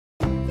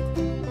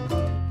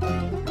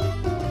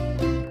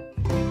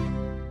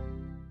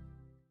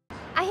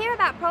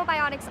about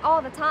probiotics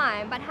all the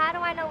time, but how do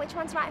I know which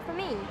one's right for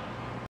me?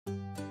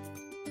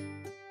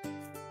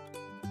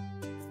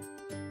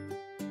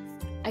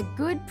 A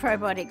good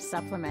probiotic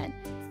supplement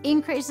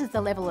increases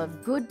the level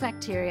of good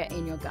bacteria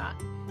in your gut.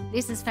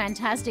 This is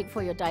fantastic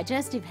for your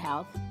digestive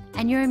health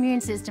and your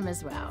immune system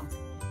as well.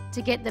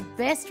 To get the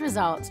best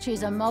results,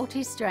 choose a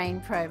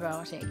multi-strain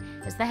probiotic,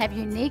 as they have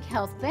unique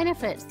health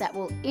benefits that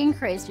will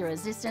increase your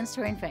resistance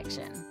to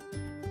infection.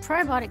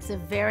 Probiotics are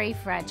very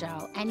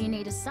fragile, and you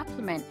need a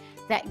supplement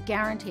that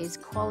guarantees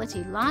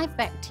quality live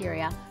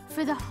bacteria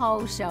for the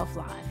whole shelf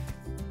life.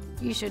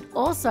 You should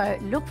also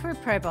look for a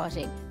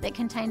probiotic that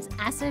contains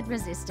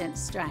acid-resistant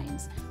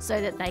strains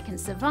so that they can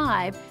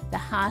survive the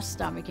harsh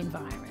stomach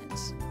environment.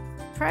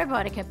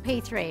 Probiotic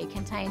P3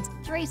 contains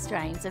 3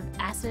 strains of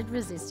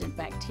acid-resistant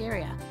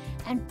bacteria,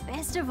 and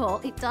best of all,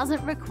 it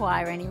doesn't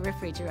require any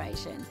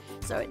refrigeration,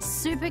 so it's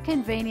super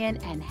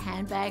convenient and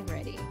handbag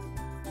ready.